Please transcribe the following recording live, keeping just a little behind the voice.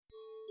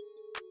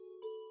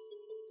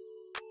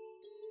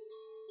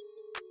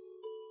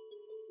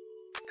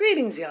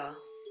Greetings, y'all.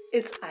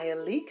 It's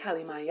Ayali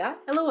Kalimaya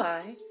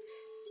Eloi,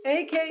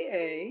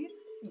 aka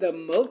the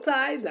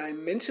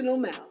multi-dimensional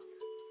mouth.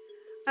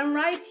 I'm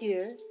right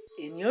here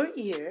in your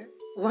ear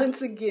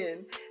once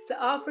again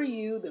to offer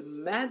you the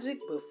Magick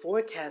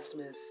Before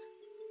Castmas,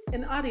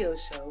 an audio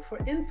show for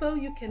info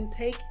you can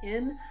take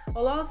in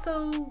while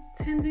also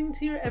tending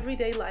to your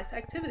everyday life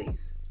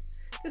activities.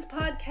 This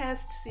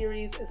podcast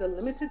series is a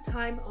limited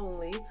time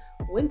only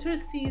winter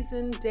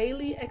season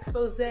daily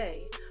expose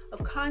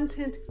of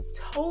content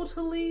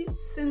totally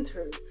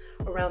centered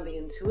around the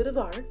intuitive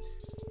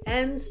arts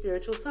and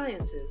spiritual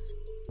sciences.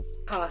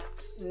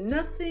 Costs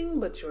nothing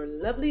but your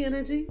lovely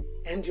energy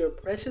and your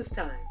precious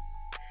time.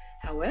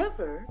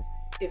 However,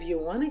 if you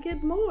want to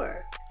get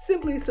more,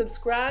 simply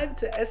subscribe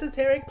to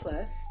Esoteric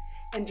Plus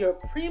and your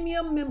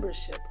premium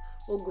membership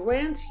will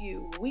grant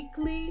you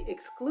weekly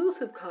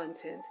exclusive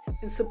content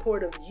in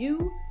support of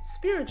you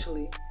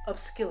spiritually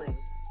upskilling.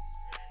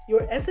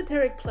 Your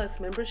Esoteric Plus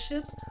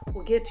membership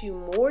will get you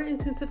more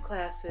intensive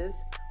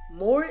classes,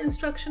 more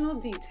instructional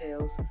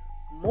details,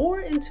 more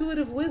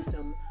intuitive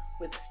wisdom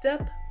with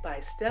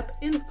step-by-step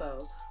info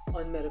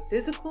on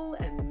metaphysical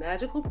and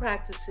magical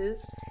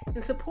practices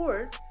in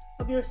support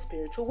of your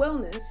spiritual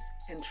wellness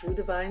and true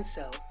divine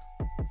self.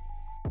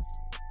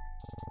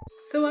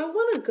 So I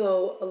want to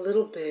go a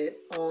little bit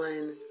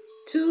on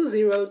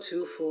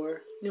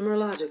 2024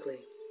 numerologically.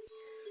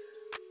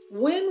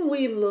 When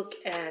we look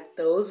at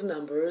those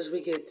numbers,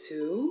 we get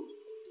 2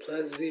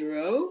 plus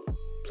 0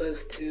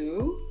 plus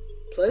 2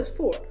 plus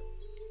 4,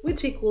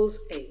 which equals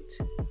 8.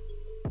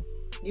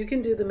 You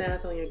can do the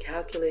math on your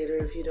calculator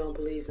if you don't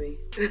believe me.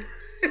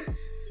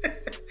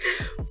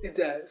 It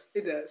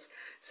does.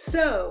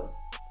 So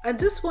I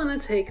just want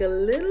to take a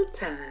little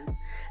time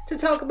to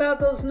talk about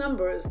those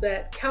numbers,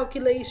 that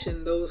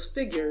calculation, those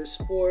figures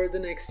for the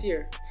next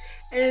year,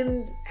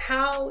 and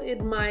how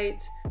it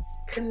might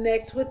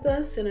connect with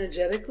us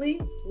energetically,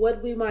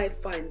 what we might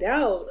find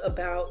out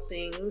about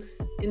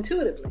things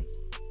intuitively.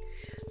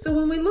 So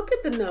when we look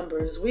at the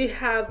numbers, we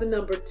have the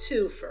number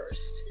 2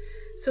 first.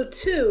 So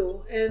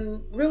 2,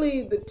 and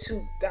really the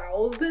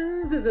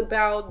 2000s is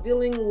about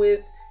dealing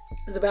with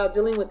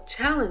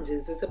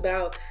challenges. It's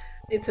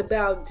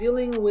about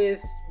dealing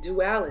with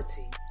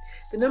duality.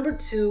 The number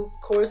 2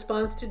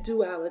 corresponds to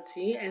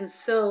duality, and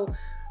so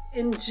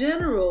in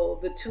general,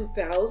 the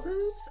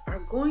 2000s are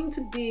going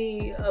to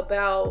be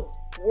about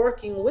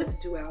working with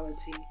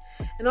duality.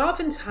 And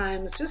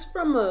oftentimes, just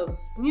from a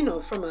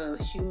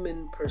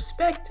human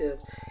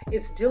perspective,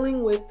 it's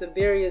dealing with the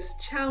various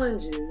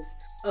challenges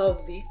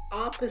of the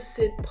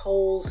opposite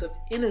poles of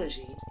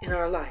energy in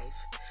our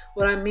life.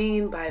 What I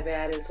mean by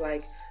that is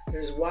like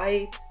there's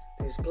white,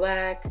 there's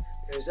black,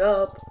 there's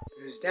up,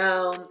 there's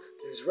down,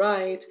 there's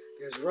right,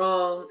 there's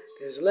wrong,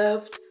 there's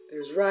left,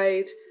 there's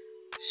right,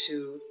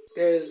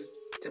 there's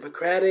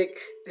Democratic,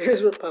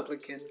 there's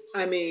Republican.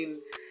 I mean,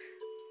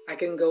 I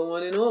can go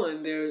on and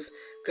on. There's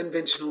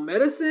conventional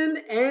medicine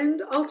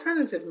and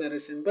alternative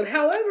medicine. But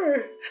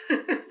however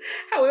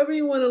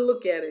you want to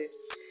look at it,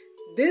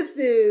 this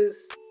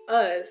is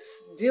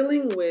us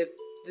dealing with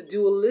the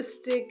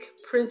dualistic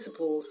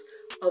principles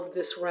of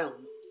this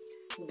realm.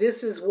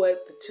 This is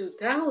what the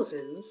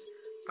 2000s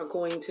are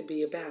going to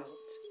be about.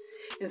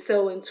 And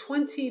so in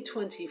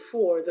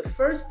 2024, the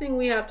first thing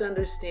we have to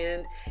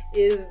understand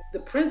is the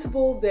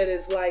principle that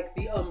is like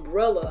the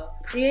umbrella,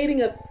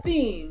 creating a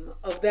theme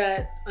of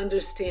that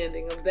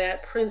understanding, of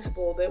that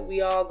principle that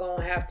we all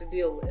gonna have to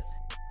deal with.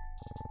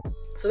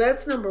 So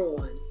that's number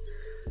 1.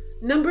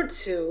 Number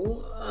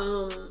 2,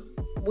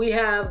 we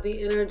have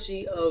the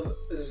energy of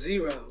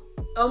 0.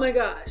 Oh my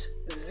gosh,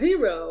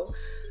 0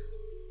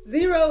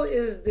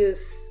 is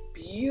this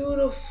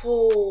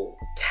beautiful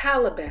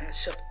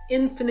calabash of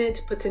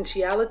infinite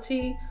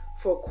potentiality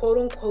for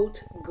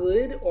quote-unquote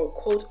good or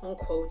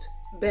quote-unquote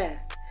bad.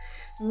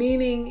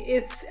 Meaning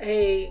it's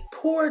a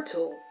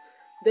portal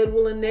that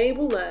will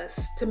enable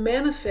us to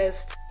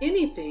manifest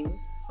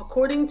anything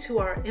according to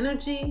our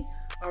energy,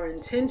 our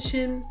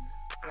intention,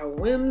 our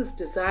whims,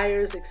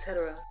 desires,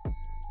 etc.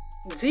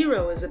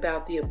 0 is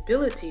about the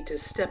ability to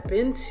step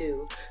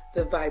into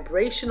the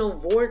vibrational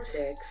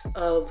vortex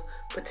of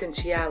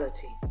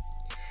potentiality.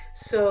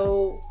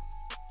 So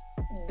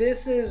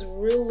this is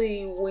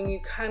really when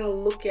you kind of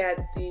look at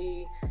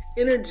the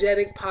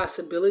energetic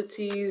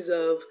possibilities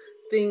of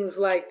things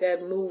like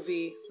that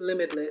movie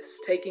Limitless,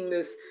 taking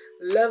this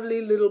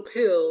lovely little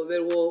pill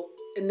that will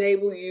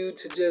enable you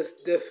to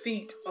just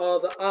defeat all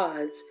the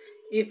odds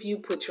if you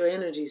put your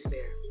energies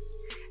there.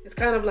 It's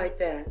kind of like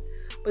that.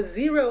 But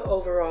 0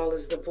 overall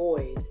is the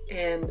void,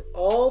 and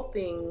all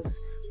things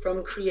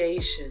from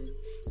creation,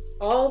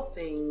 all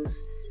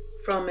things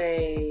from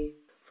a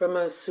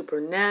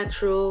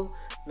supernatural,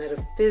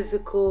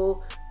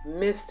 metaphysical,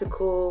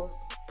 mystical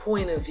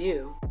point of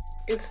view.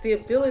 It's the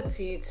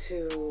ability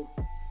to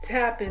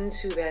tap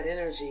into that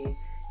energy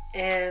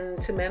and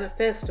to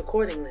manifest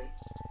accordingly.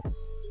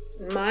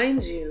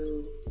 Mind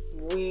you,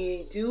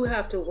 we do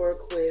have to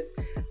work with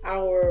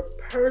our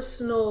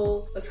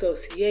personal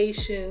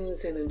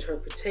associations and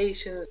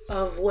interpretations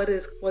of what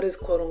is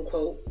quote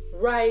unquote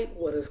right,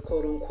 what is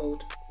quote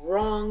unquote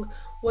wrong,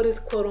 what is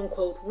quote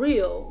unquote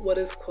real, what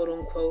is quote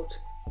unquote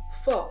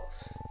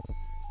false.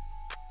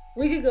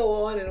 We could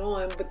go on and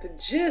on, but the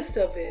gist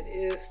of it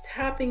is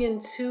tapping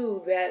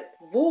into that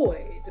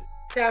void,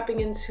 tapping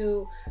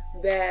into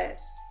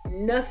that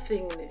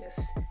nothingness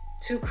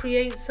to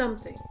create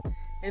something.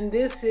 And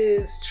this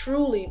is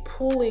truly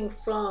pulling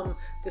from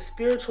the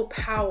spiritual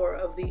power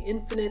of the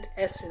infinite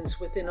essence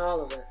within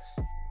all of us.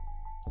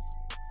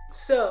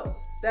 So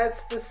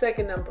that's the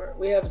second number.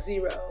 We have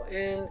 0.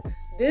 And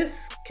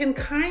this can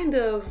kind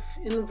of,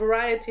 in a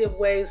variety of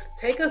ways,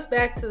 take us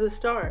back to the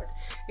start.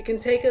 It can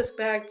take us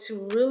back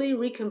to really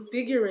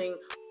reconfiguring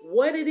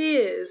what it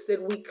is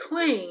that we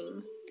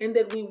claim and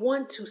that we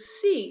want to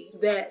see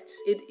that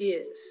it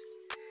is.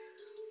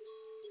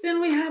 Then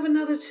we have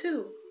another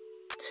 2.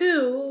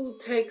 2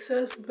 takes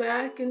us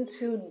back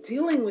into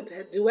dealing with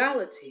that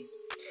duality.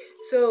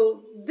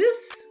 So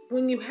this,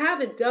 when you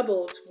have it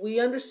doubled, we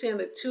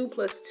understand that 2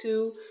 plus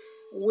 2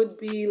 would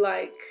be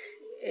like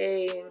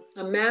a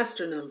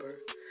master number.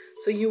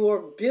 So you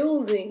are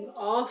building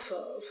off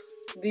of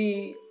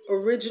the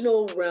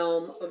original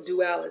realm of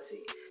duality.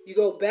 You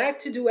go back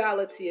to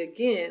duality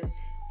again,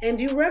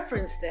 and you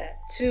reference that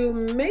to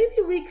maybe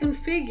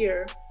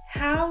reconfigure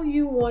how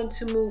you want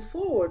to move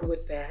forward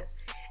with that.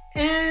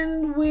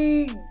 And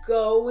we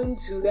go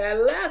into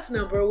that last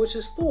number, which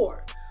is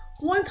 4.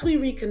 Once we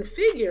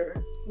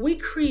reconfigure, we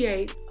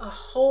create a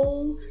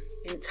whole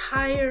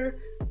entire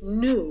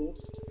new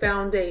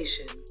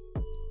foundation.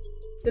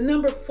 The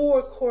number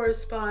 4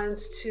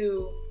 corresponds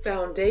to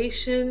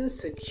foundation,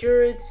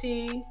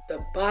 security, the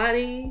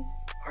body,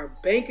 our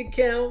bank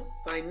account,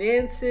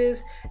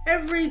 finances,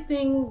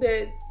 everything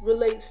that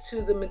relates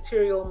to the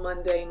material,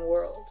 mundane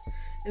world.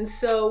 And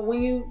so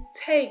when you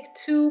take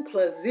 2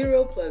 plus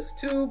 0 plus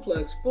 2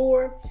 plus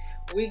 4,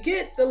 we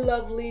get the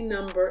lovely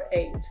number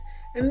 8.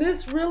 And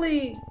this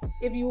really,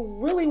 if you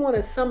really want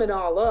to sum it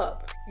all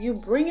up, you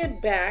bring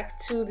it back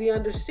to the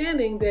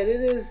understanding that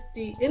it is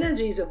the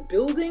energies of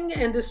building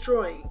and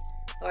destroying.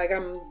 Like,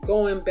 I'm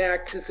going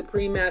back to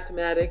supreme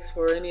mathematics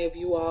for any of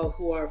you all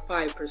who are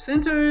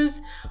 5%ers,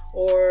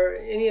 or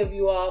any of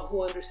you all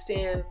who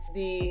understand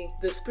the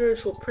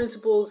spiritual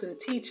principles and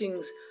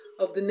teachings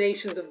of the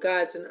nations of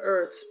gods and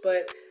earths.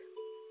 But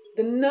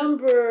the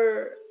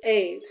number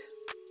 8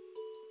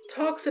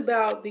 talks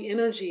about the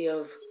energy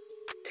of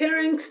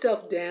tearing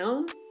stuff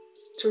down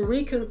to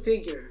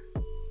reconfigure,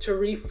 to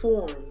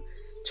reform,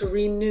 to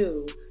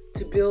renew,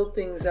 to build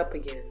things up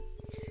again.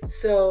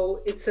 So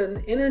it's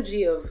an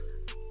energy of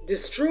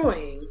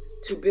destroying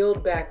to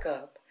build back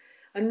up.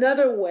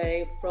 Another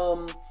way,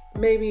 from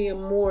maybe a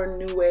more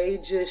new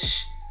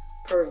age-ish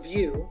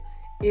purview,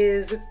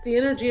 is it's the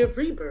energy of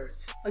rebirth.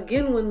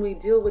 Again, when we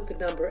deal with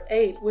the number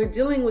 8, we're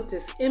dealing with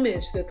this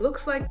image that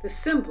looks like the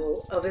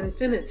symbol of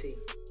infinity.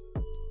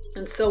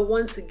 And so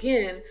once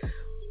again,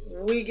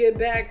 we get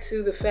back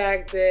to the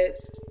fact that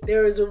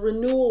there is a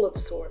renewal of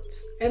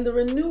sorts. And the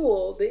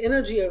renewal, the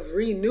energy of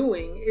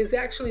renewing, is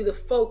actually the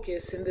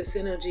focus in this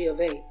energy of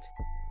 8.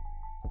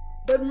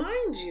 But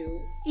mind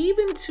you,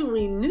 even to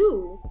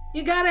renew,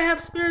 you gotta have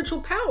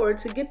spiritual power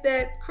to get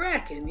that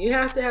cracking. You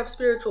have to have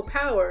spiritual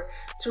power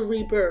to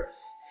rebirth.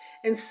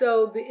 And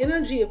so the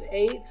energy of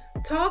 8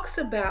 talks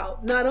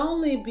about not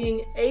only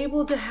being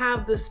able to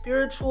have the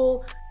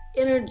spiritual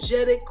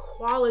energetic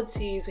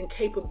qualities and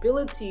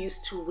capabilities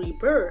to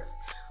rebirth,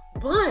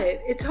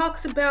 but it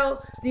talks about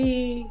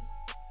the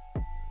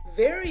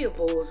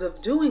variables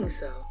of doing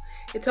so.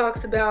 It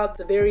talks about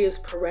the various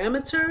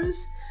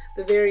parameters,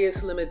 the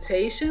various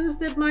limitations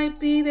that might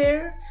be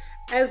there,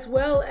 as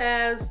well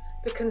as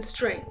the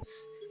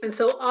constraints. And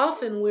so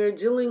often we're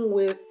dealing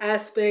with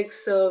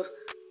aspects of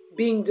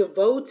being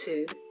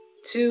devoted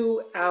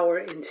to our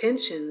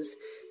intentions,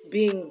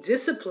 being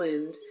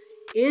disciplined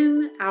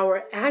in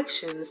our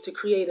actions to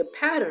create a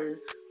pattern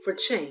for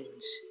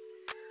change.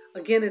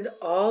 Again, it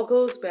all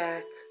goes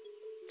back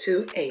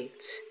to 8.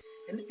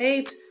 And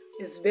 8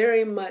 is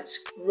very much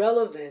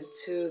relevant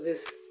to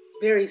this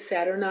very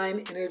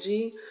Saturnine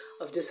energy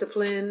of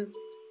discipline,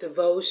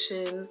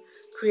 devotion,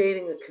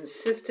 creating a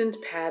consistent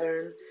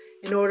pattern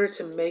in order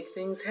to make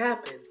things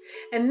happen.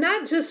 And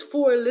not just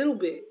for a little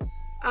bit.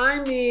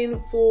 I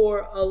mean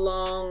for a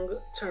long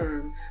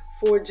term,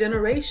 for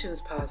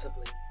generations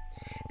possibly.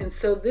 And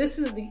so this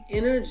is the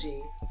energy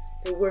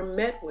that we're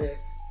met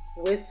with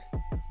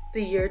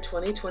the year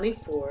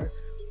 2024,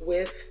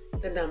 with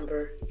the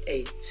number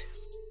 8.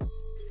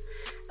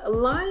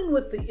 Align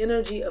with the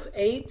energy of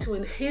 8 to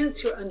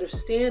enhance your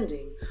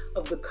understanding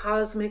of the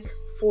cosmic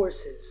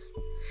forces.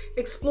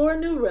 Explore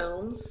new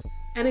realms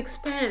and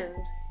expand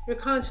your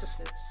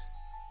consciousness.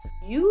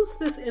 Use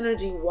this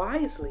energy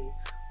wisely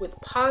with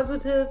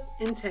positive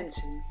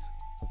intentions.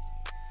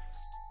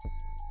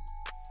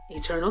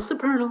 Eternal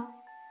Supernal,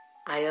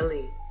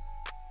 Ayali.